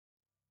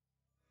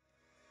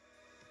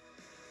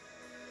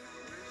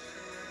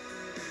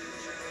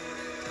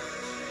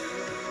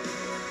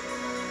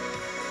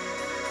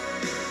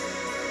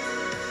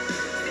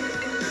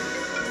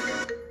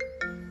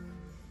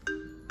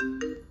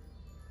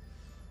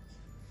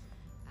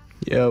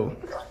Yo.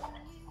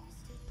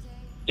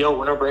 Yo,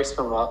 winter break's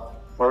coming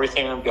up. Where are we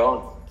thinking of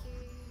going?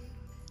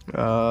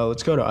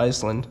 Let's go to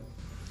Iceland.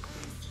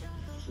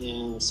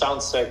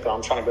 Sounds sick, but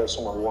I'm trying to go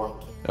somewhere warm.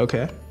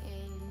 Okay.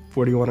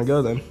 Where do you want to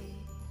go then?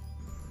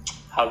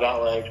 How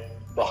about like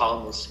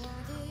Bahamas?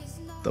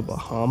 The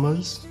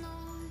Bahamas?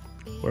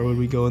 Where would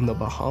we go in the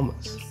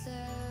Bahamas?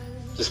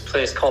 This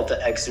place called the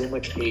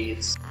Exuma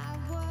Caves.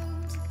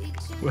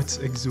 What's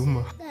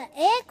Exuma? The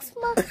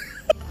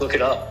Exuma? Look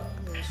it up.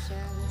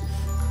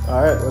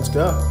 All right, let's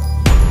go.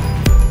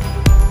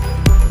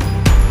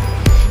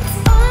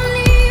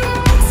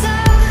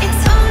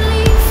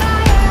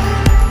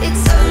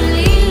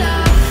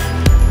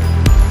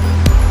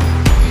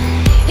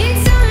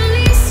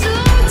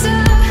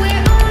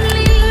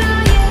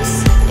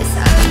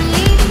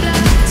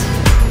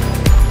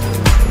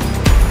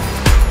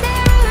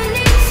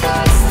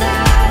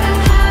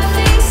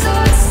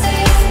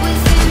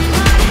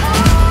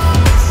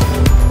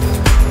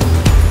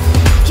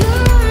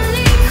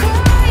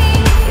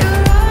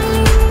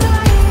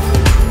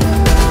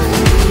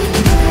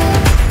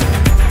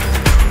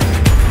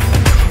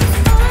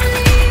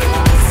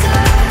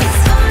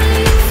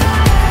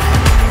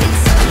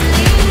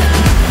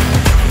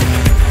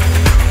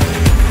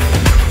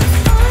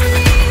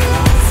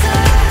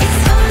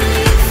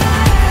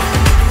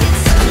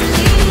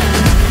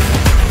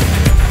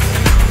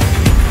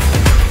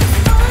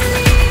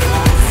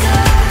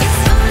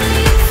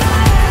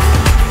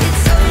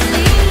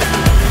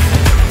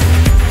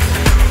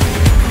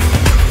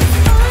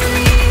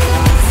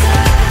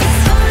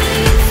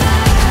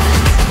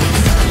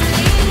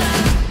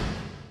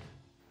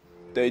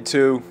 Day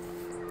 2,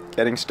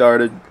 getting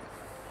started.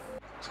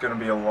 It's gonna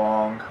be a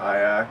long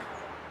kayak,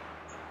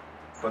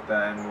 but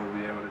then we'll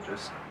be able to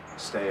just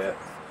stay at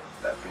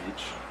that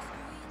beach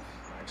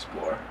and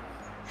explore.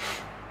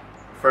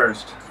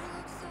 First,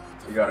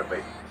 we gotta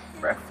make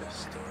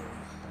breakfast.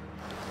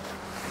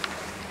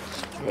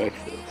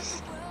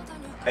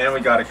 And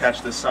we gotta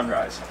catch this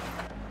sunrise.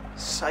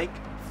 Psych,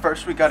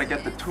 first we gotta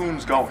get the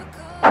tunes going.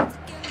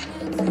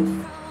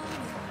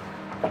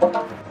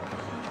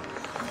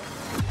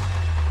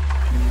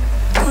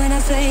 When I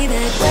say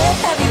that, where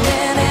have you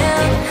been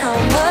and how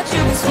much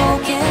you been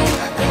smoking?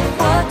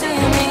 What do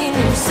you mean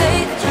when you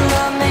say that you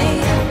love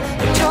me,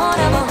 but don't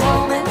have a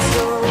home and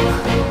soul?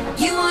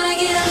 You wanna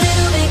get a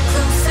little bit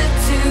closer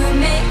to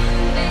me?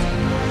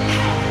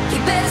 You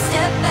better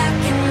step back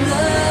and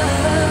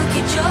look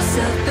at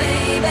yourself,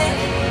 baby.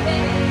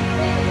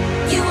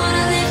 You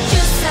wanna live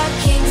just like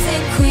kings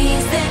and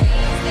queens, then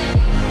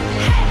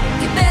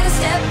you better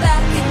step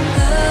back and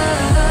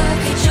look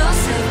at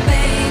yourself,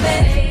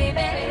 baby.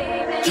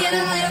 Get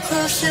a little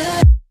closer.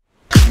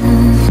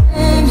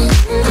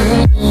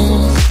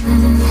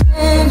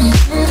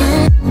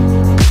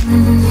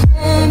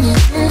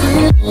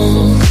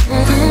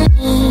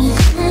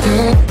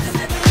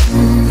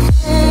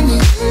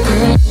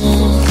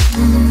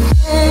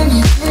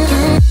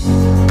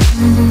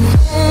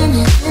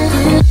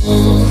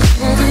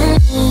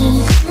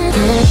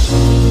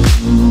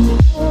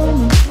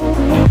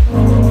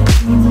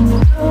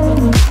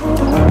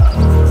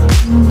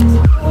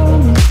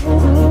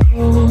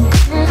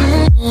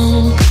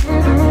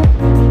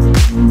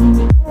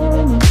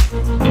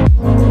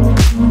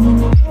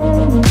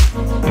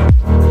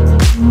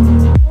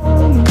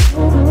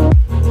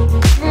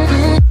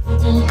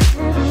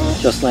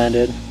 Just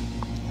landed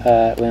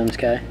at Williams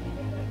Cay.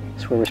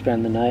 That's where we're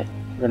spending the night.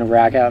 We're gonna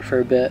rack out for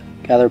a bit,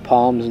 gather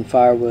palms and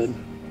firewood,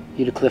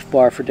 eat a Cliff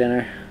Bar for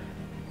dinner,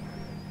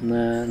 and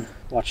then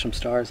watch some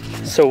stars.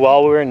 So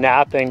while we were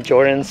napping,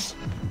 Jordan's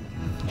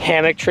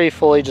hammock tree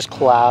fully just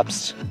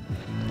collapsed.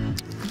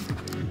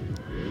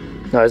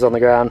 Now he's on the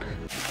ground.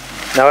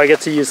 Now I get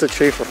to use the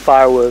tree for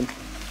firewood.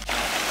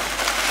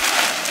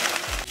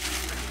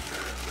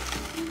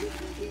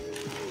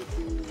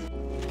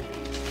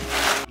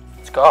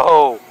 Let's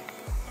go.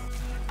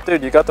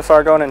 Dude, you got the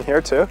fire going in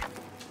here too?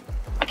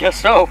 I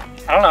guess so.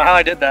 I don't know how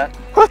I did that.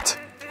 What?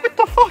 What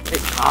the fuck?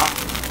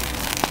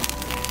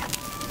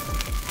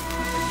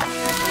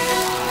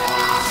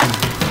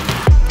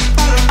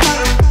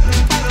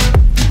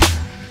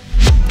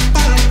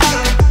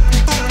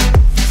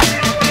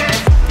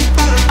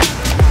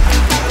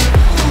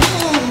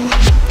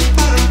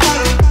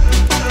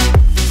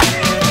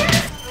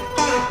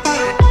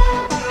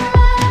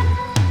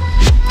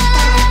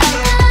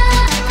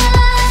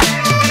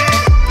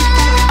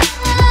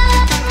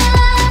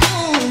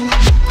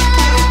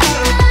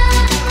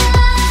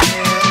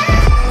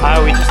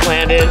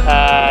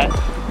 At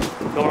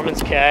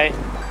Norman's Cay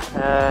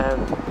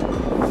and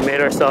we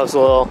made ourselves a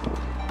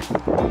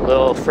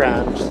little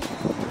friends.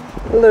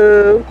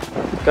 Hello.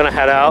 Gonna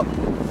head out,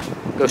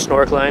 go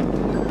snorkeling,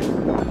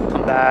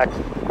 come back,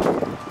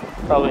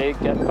 probably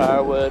get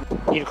firewood,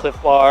 eat a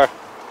Cliff Bar.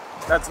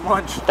 That's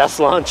lunch. That's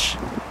lunch.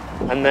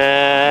 And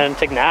then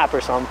take a nap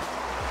or something.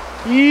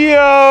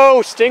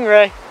 Yo,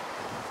 stingray.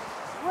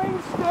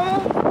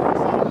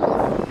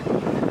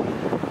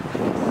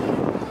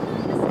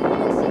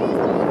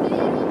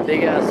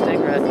 Big ass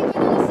stingray.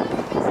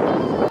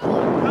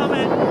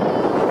 Coming.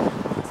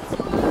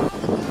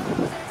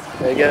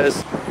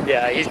 goes,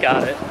 yeah, he's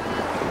got it.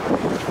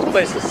 This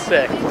place is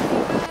sick.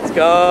 Let's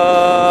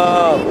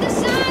go. The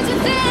signs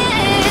of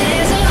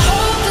there's a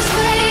hope that's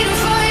waiting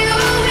for you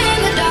in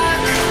the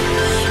dark.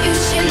 You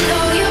should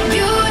know you're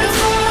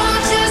beautiful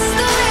just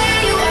the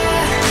way you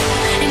are.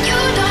 And you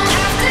don't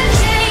have to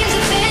change a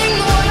thing,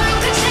 the world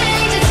could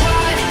change its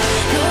heart.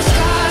 No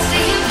scars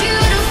say you're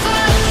beautiful,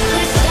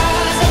 we're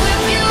stars and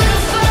we're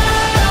beautiful.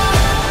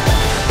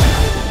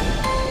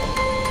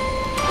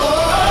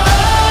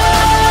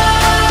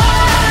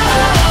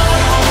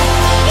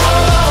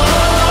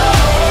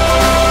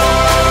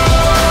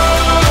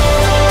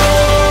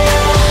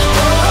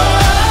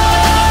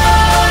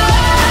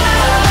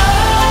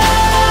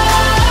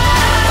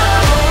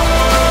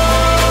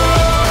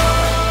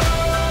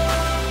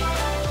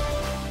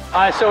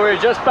 Alright, so we were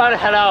just about to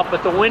head out,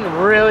 but the wind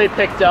really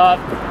picked up,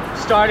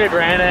 started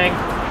raining.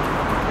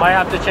 Might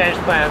have to change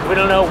plans. We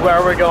don't know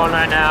where we're going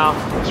right now.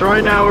 So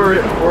right now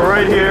we're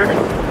right here.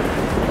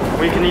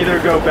 We can either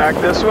go back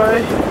this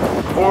way,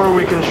 or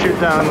we can shoot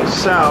down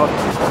south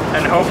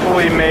and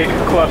hopefully make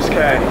Cluffs K.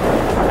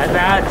 And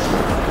that's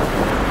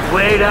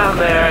way down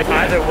there.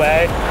 Either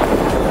way,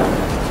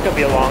 it's gonna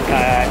be a long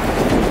kayak.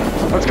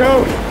 Let's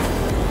go!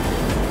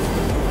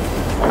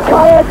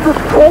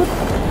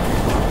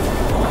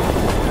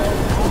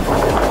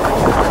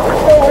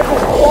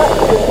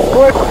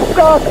 We're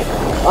stuck!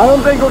 I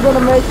don't think we're gonna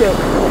make it.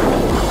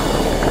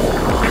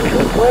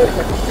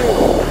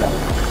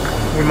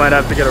 We might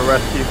have to get a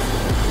rescue.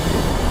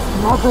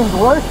 Nothing's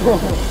working.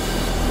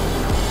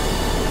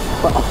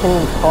 But I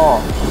can't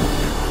call.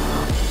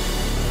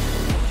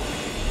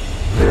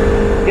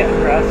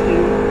 Getting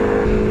rescued.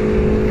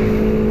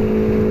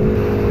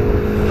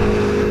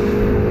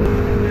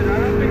 Dude, I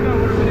don't think I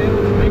would have been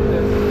able to make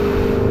this.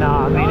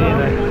 Nah, me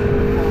neither.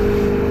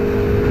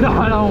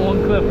 Not on one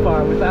cliff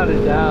bar, without a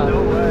doubt.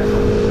 No way.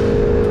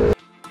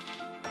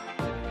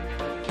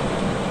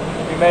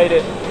 We made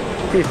it.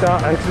 Peace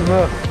out,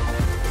 Exuma.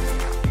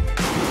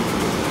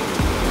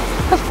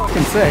 That's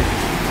fucking sick.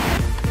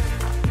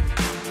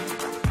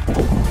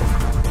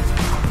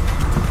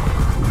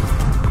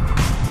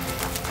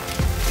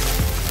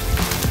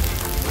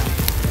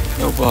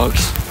 No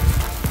bugs.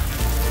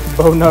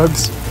 Bow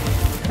nugs.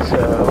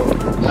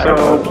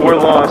 So we're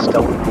lost.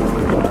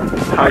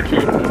 High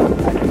key.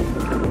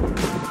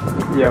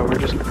 Yeah, we're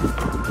just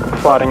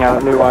plotting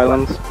out new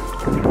islands.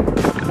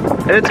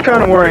 It's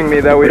kind of worrying me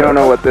that we don't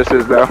know what this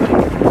is though.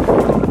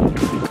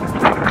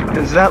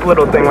 Is that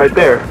little thing right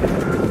there?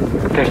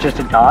 There's just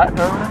a dot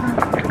or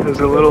whatever? There's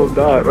a little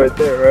dot right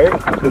there, right?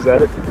 Is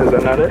that it? Is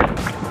that not it?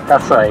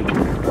 That's like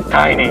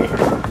tiny.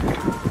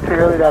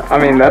 Clearly that's I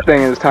mean, that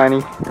thing is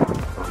tiny.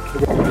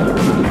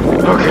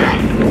 Okay,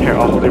 here,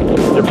 I'll hold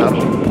your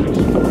paddle.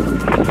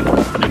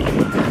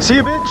 See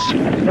you, bitch!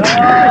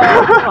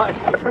 Oh my